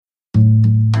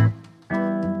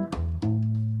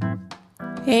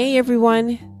Hey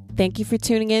everyone, thank you for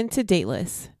tuning in to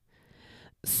Dateless.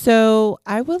 So,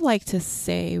 I would like to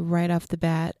say right off the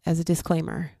bat as a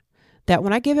disclaimer that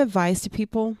when I give advice to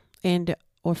people and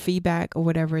or feedback or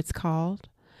whatever it's called,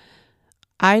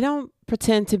 I don't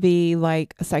pretend to be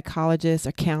like a psychologist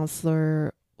or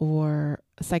counselor or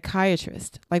a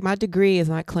psychiatrist. Like my degree is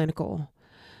not clinical.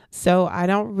 So, I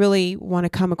don't really want to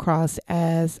come across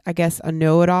as I guess a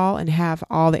know-it-all and have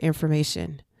all the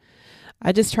information.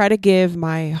 I just try to give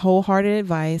my wholehearted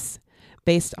advice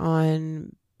based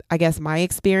on, I guess, my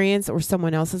experience or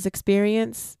someone else's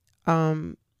experience,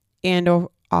 and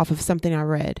or off of something I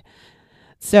read.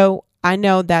 So I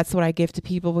know that's what I give to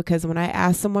people because when I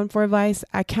ask someone for advice,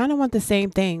 I kind of want the same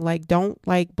thing. Like, don't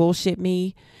like bullshit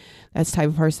me. That's the type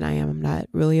of person I am. I'm not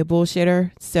really a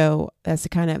bullshitter. So that's the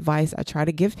kind of advice I try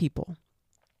to give people.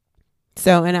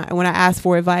 So, when I ask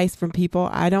for advice from people,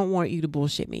 I don't want you to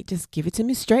bullshit me. Just give it to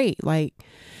me straight. Like,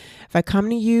 if I come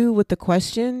to you with the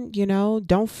question,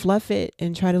 don't fluff it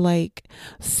and try to like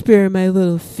spare my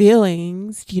little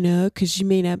feelings, because you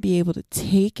may not be able to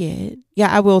take it.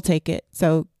 Yeah, I will take it.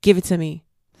 So give it to me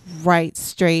right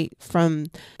straight from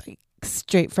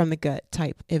the gut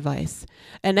type advice.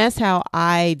 And that's how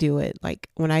I do it. Like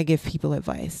when I give people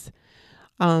advice.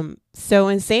 So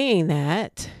in saying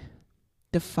that,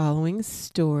 the following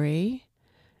story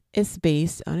is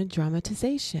based on a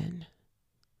dramatization.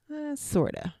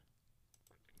 Sorta.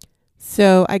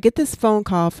 So I get this phone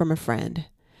call from a friend,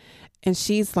 and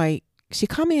she's like, she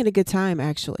called me at a good time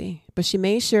actually, but she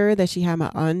made sure that she had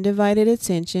my undivided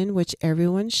attention, which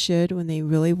everyone should when they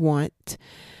really want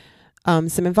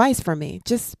some advice from me.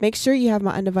 Just make sure you have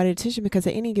my undivided attention because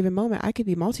at any given moment I could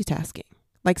be multitasking.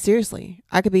 Like seriously,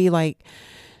 I could be like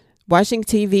watching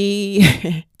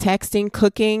TV, texting,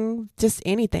 cooking, just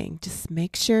anything. Just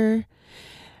make sure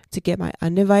to get my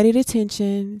undivided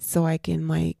attention so I can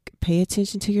like pay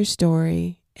attention to your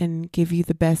story and give you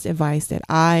the best advice that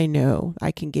I know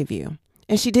I can give you.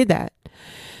 And she did that.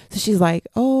 So she's like,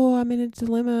 "Oh, I'm in a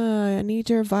dilemma. I need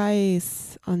your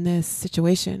advice on this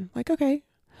situation." Like, okay.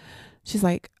 She's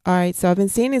like, "All right, so I've been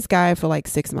seeing this guy for like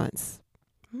 6 months."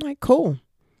 I'm like, "Cool.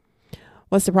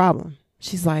 What's the problem?"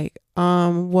 She's like,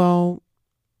 well,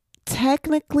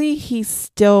 technically he's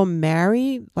still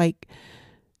married. Like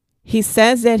he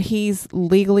says that he's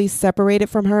legally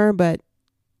separated from her, but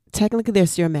technically they're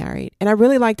still married. And I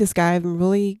really like this guy. I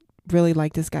really, really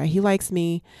like this guy. He likes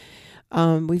me.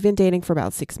 We've been dating for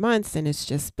about 6 months and it's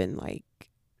just been like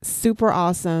super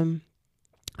awesome.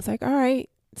 I was like, all right,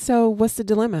 so what's the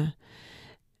dilemma?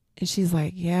 And she's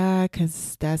like, yeah,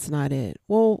 because that's not it.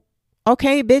 Well,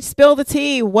 okay, bitch, spill the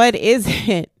tea. What is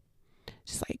it?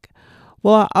 She's like,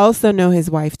 well, I also know his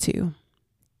wife too.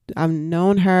 I've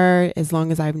known her as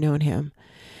long as I've known him.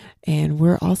 And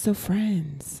we're also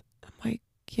friends. I'm like,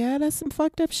 yeah, that's some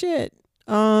fucked up shit.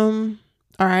 All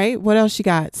right, what else you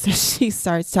got? So she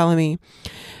starts telling me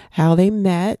how they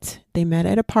met. They met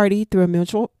at a party through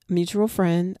a mutual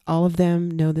friend. All of them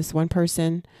know this one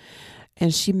person.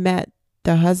 And she met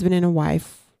the husband and a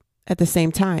wife at the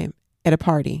same time at a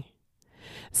party.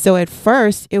 So at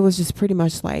first, it was just pretty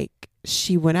much like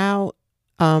she went out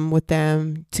with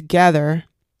them together.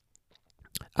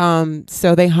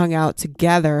 So they hung out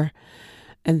together.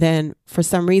 And then for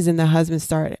some reason, the husband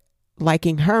started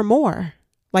liking her more.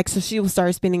 Like, so she will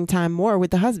start spending time more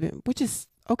with the husband, which is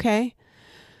okay,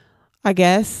 I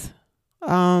guess.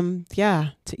 Yeah,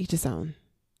 to each his own.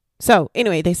 So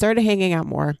anyway, they started hanging out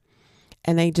more.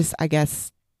 And they just, I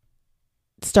guess,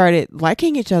 started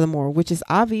liking each other more, which is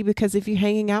obvious because if you're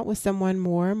hanging out with someone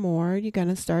more and more, you're going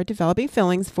to start developing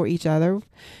feelings for each other.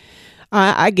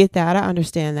 I get that. I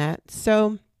understand that.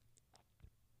 So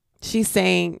she's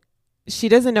saying she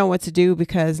doesn't know what to do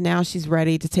because now she's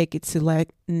ready to take it to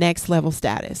next level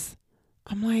status.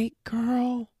 I'm like,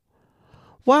 girl,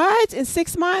 what? In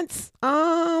 6 months?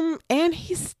 And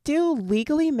he's still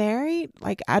legally married?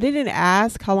 Like, I didn't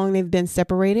ask how long they've been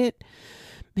separated.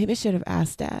 Maybe I should have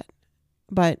asked that.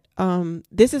 But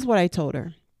this is what I told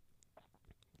her.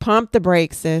 Pump the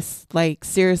brakes, sis. Like,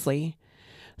 seriously.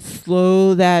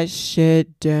 Slow that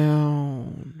shit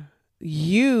down.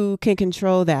 You can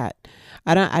control that.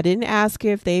 I didn't ask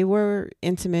if they were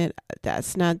intimate.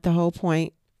 That's not the whole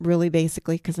point, really,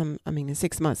 basically, because in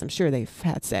 6 months, I'm sure they've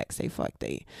had sex. They fucked.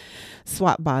 They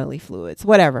swap bodily fluids,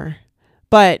 whatever.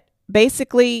 But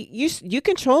basically, you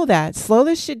control that. Slow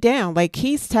this shit down. Like,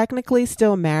 he's technically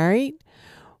still married,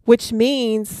 which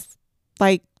means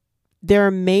like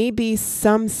there may be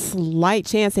some slight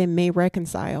chance they may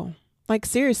reconcile. Like,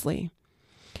 seriously,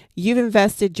 you've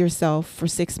invested yourself for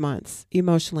 6 months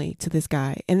emotionally to this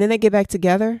guy, and then they get back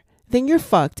together. then you're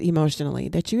fucked emotionally,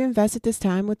 that you invested this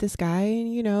time with this guy,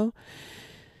 and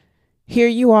here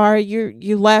you are,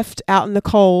 you left out in the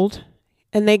cold,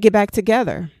 and they get back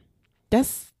together.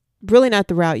 That's really not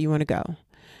the route you want to go.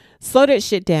 Slow that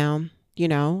shit down,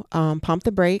 pump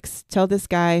the brakes. Tell this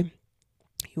guy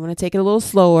you want to take it a little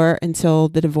slower until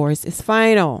the divorce is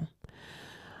final.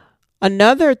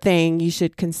 Another thing you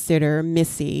should consider,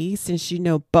 Missy, since you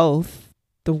know both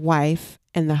the wife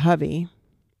and the hubby,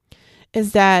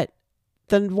 is that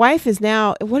the wife is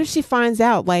now, what if she finds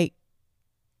out, like,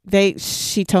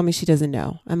 she told me she doesn't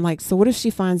know. I'm like, so what if she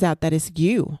finds out that it's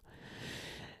you?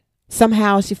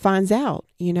 Somehow she finds out,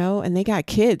 and they got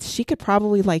kids. She could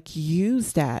probably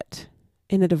use that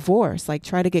in a divorce,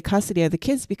 try to get custody of the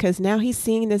kids, because now he's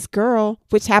seeing this girl,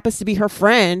 which happens to be her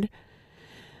friend,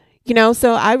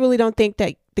 so I really don't think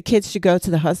that the kids should go to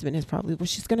the husband, is probably what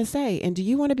she's going to say. And do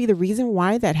you want to be the reason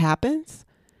why that happens?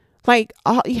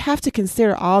 You have to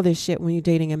consider all this shit when you're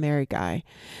dating a married guy.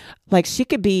 She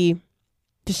could be,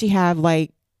 does she have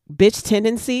bitch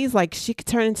tendencies? She could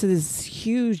turn into this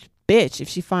huge bitch if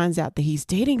she finds out that he's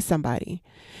dating somebody.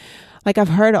 I've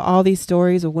heard of all these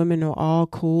stories of women who are all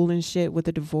cool and shit with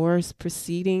the divorce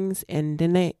proceedings, and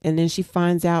then she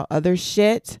finds out other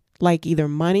shit, either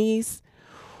monies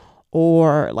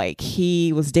or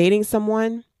he was dating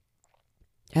someone.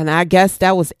 And I guess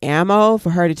that was ammo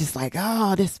for her to just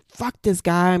fuck this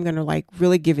guy. I'm going to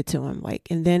really give it to him.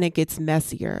 And then it gets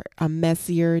messier, a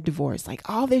messier divorce.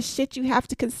 All this shit you have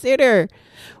to consider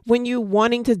when you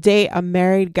wanting to date a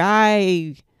married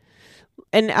guy.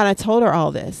 And I told her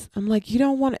all this. I'm like, you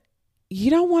don't want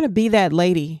to be that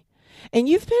lady. And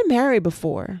you've been married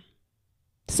before.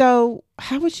 So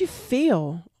how would you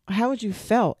feel? How would you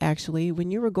felt actually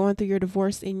when you were going through your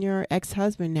divorce and your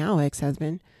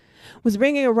ex-husband was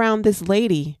bringing around this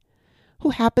lady who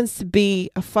happens to be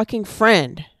a fucking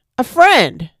friend? A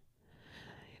friend.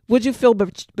 Would you feel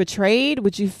betrayed?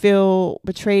 Would you feel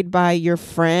betrayed by your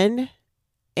friend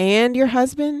and your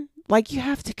husband? You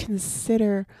have to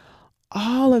consider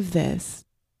all of this.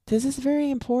 This is very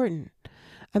important.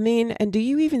 I mean, and do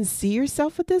you even see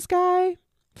yourself with this guy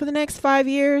for the next 5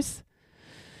 years?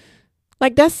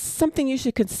 That's something you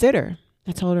should consider.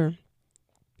 I told her,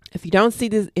 if you don't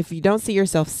see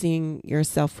yourself seeing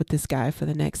yourself with this guy for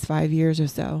the next 5 years or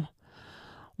so,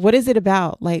 what is it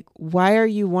about? Why are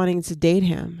you wanting to date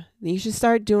him? You should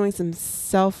start doing some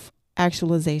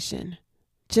self-actualization.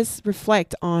 Just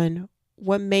reflect on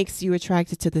what makes you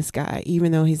attracted to this guy,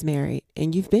 even though he's married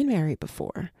and you've been married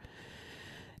before.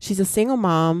 She's a single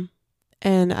mom,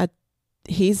 and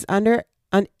he's under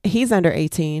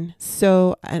 18.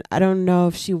 So I don't know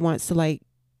if she wants to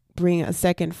bring a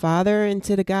second father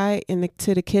into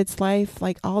the kid's life.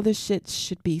 All this shit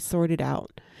should be sorted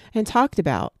out and talked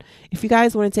about. If you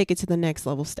guys want to take it to the next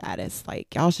level status,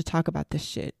 y'all should talk about this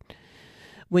shit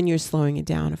when you're slowing it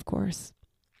down, of course.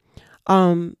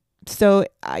 So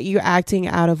you're acting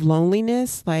out of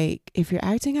loneliness. If you're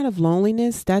acting out of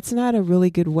loneliness, that's not a really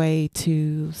good way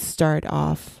to start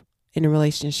off in a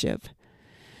relationship.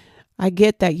 I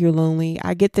get that you're lonely.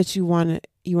 I get that you want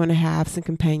to have some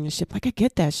companionship. I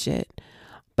get that shit.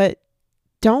 But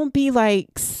don't be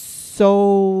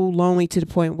so lonely to the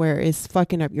point where it's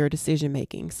fucking up your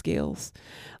decision-making skills.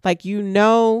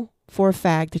 For a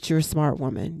fact that you're a smart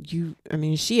woman.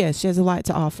 She has a lot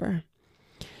to offer.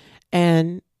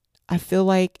 And I feel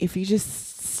if you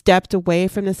just stepped away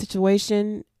from the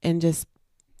situation and just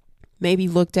maybe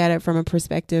looked at it from a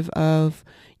perspective of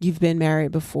you've been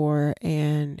married before,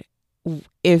 and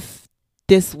if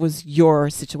this was your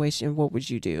situation, what would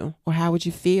you do? Or how would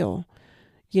you feel?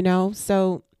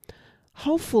 So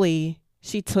hopefully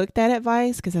she took that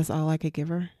advice, because that's all I could give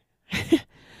her.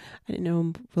 I didn't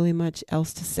know really much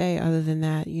else to say other than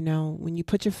that. When you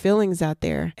put your feelings out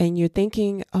there and you're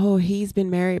thinking, oh, he's been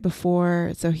married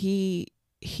before, so he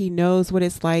knows what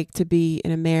it's like to be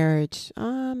in a marriage.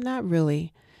 Not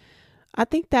really. I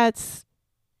think I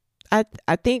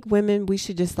think women, we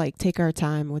should just take our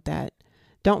time with that.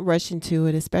 Don't rush into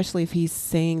it, especially if he's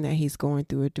saying that he's going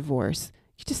through a divorce.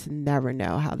 You just never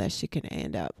know how that shit can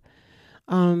end up.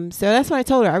 So that's what I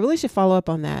told her. I really should follow up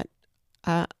on that.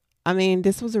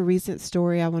 This was a recent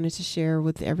story I wanted to share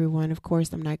with everyone. Of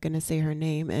course, I'm not going to say her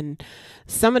name. And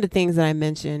some of the things that I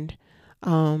mentioned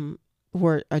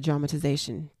were a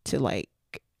dramatization to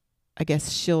I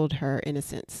guess, shield her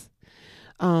innocence.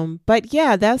 But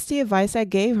yeah, that's the advice I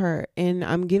gave her. And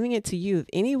I'm giving it to you. If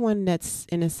anyone that's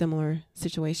in a similar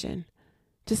situation,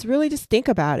 just think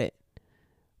about it.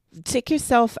 Take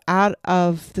yourself out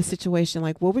of the situation.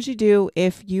 What would you do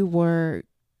if you were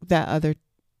that other,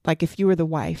 if you were the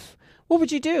wife? What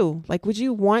would you do? Would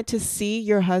you want to see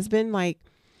your husband,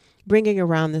 bringing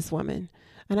around this woman.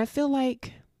 And I feel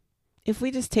like if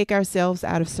we just take ourselves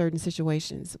out of certain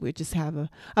situations, we just have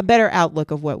a better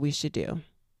outlook of what we should do.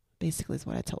 Basically is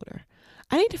what I told her.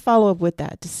 I need to follow up with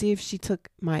that to see if she took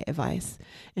my advice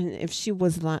and if she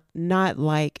was not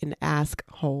like an ask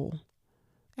hole.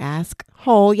 Ask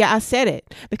hole. Yeah, I said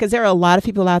it because there are a lot of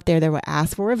people out there that will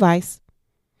ask for advice,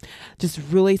 just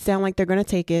really sound like they're going to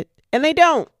take it, and they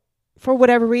don't for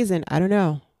whatever reason. I don't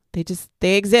know.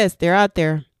 They exist. They're out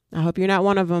there. I hope you're not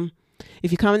one of them.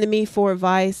 If you're coming to me for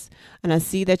advice and I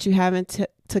see that you haven't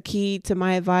took heed to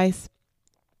my advice,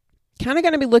 kind of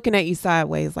going to be looking at you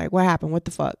sideways like, what happened? What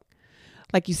the fuck?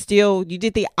 Like you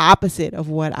did the opposite of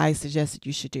what I suggested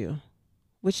you should do,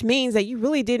 which means that you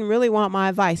really didn't really want my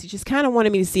advice. You just kind of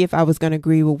wanted me to see if I was going to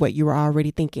agree with what you were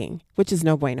already thinking, which is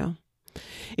no bueno.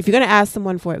 If you're going to ask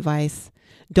someone for advice,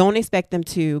 don't expect them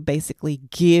to basically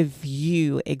give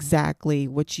you exactly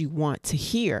what you want to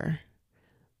hear.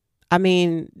 I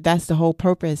mean, that's the whole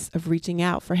purpose of reaching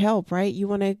out for help, right? You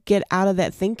want to get out of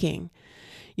that thinking.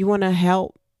 You want to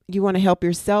help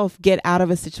yourself get out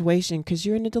of a situation because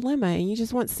you're in a dilemma and you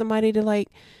just want somebody to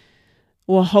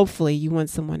hopefully you want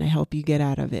someone to help you get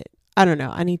out of it. I don't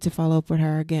know. I need to follow up with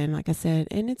her again, like I said,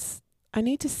 and I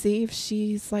need to see if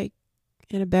she's like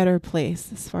in a better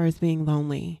place as far as being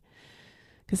lonely,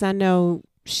 because I know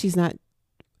she's not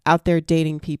out there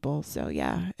dating people. So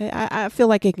yeah, I feel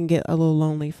like it can get a little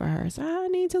lonely for her. So I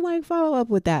need to follow up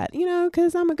with that,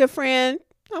 because I'm a good friend.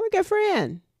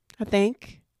 I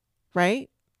think, right?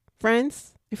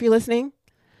 Friends, if you're listening.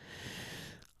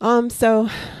 So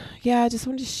yeah, I just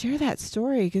wanted to share that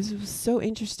story because it was so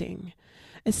interesting.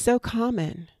 It's so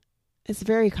common. It's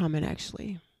very common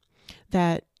actually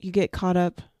that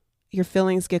your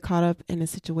feelings get caught up in a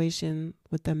situation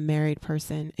with a married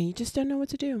person and you just don't know what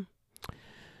to do.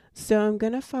 So I'm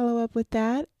going to follow up with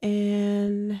that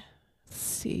and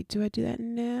see, do I do that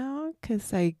now?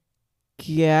 Because I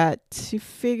got to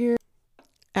figure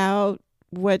out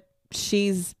what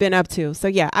she's been up to. So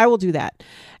yeah, I will do that.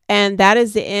 And that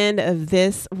is the end of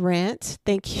this rant.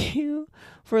 Thank you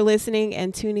for listening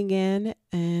and tuning in.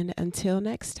 And until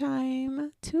next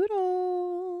time,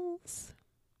 toodles.